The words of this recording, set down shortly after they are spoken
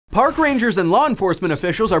Park rangers and law enforcement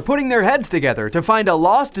officials are putting their heads together to find a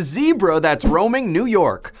lost zebra that's roaming New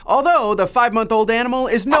York. Although the 5-month-old animal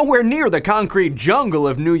is nowhere near the concrete jungle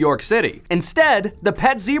of New York City. Instead, the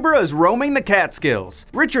pet zebra is roaming the Catskills.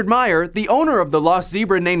 Richard Meyer, the owner of the lost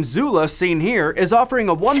zebra named Zula, seen here, is offering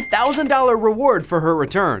a $1,000 reward for her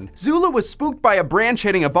return. Zula was spooked by a branch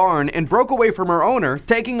hitting a barn and broke away from her owner,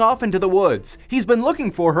 taking off into the woods. He's been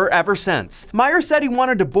looking for her ever since. Meyer said he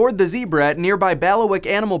wanted to board the zebra at nearby Bailiwick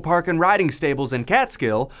Animal Park and Riding Stables in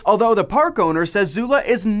Catskill, although the park owner says Zula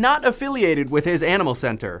is not affiliated with his animal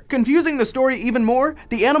center. Confusing the story even more,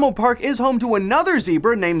 the animal park is home to another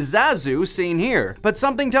zebra named Zazu, seen here, but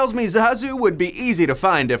something tells me Zazu would be easy to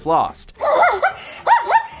find if lost.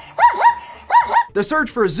 The search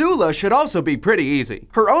for Zula should also be pretty easy.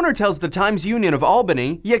 Her owner tells the Times-Union of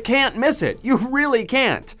Albany, "You can't miss it. You really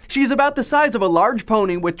can't." She's about the size of a large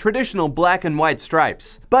pony with traditional black and white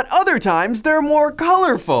stripes. But other times, they're more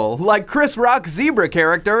colorful, like Chris Rock's zebra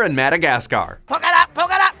character in Madagascar. Polka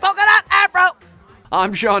dot, afro!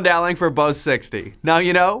 I'm Sean Dowling for Buzz60. Now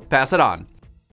you know, pass it on.